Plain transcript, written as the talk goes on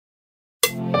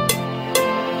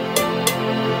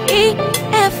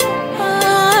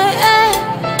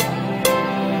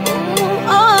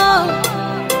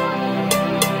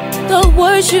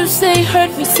words you say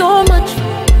hurt me so much.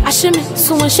 I shimmy,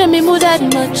 so I shimmy more that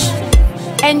much.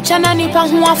 And chana nipa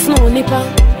huwa flow nipa.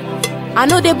 I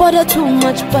know they bother too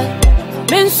much, but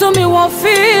men so me want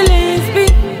feelings be.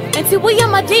 And see we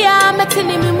am a dear, I'm a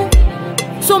telling me move.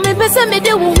 So me best me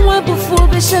de won't before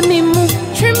be shimmy move.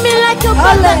 Treat me like your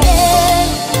brother,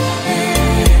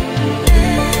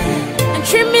 and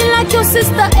treat me like your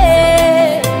sister,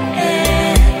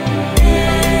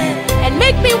 and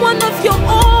make me one of your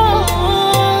own.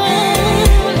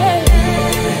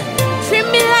 Treat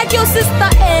me like your sister,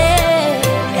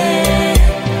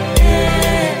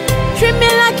 treat me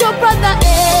like your brother,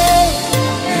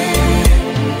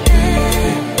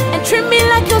 and treat me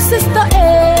like your sister,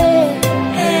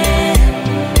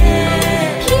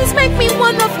 Please make me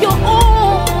one of your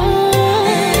own.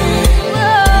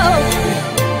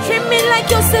 Treat me like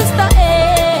your sister,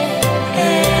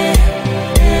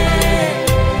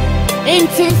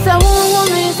 Ain't it a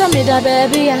woman, some me da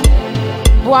baby,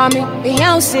 boy me, the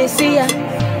house is here.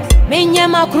 Menya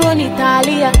macroni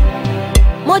Italia.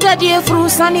 Moja die fru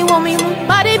sunny woman,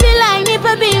 but it be like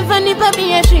nipa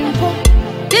be a shimpo.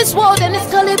 This world and its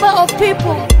caliber of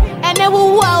people, and they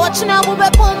will watch now will be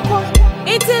pompo.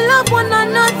 It's in love one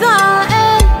another,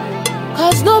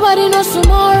 Cause nobody knows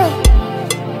tomorrow.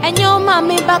 And your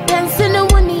mommy back dancing in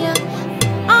 1 year.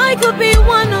 I could be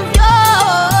one of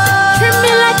yours. Treat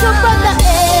me like your brother,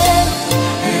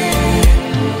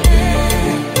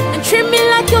 and treat me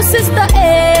like your sister,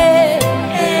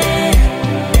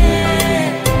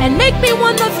 and make me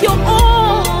one of your own.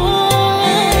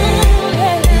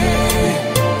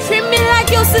 Treat me like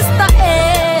your sister,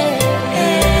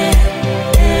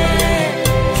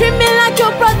 treat me like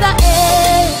your brother,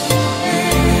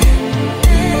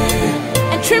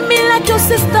 and treat me like your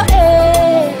sister,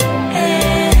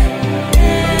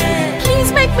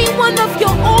 Please make me one of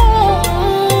your own.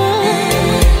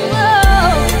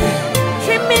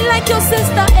 Treat me like your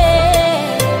sister,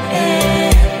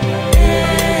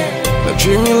 Now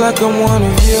treat me like I'm one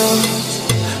of yours.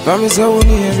 Promise I won't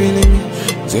even me.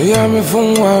 So yeah, me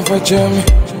phone wa for me.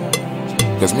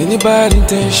 Cause many bad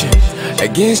intentions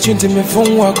against you till me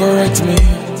phone wa correct me.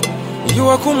 You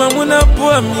are come and wanna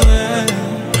pour me.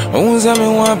 Unza me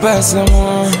wa pass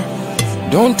more.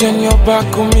 Don't turn your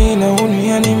back on me, now only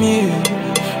enemy.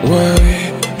 Why?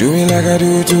 Do me like I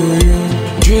do to you.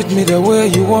 Treat me the way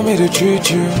you want me to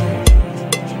treat you.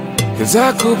 Cause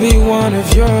I could be one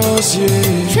of yours,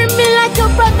 yeah. Treat me like your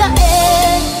brother,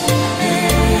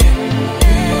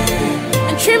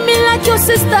 and treat me like your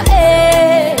sister,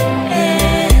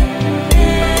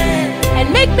 and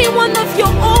make me one of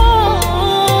your own.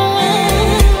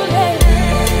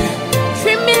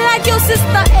 Treat me like your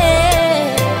sister,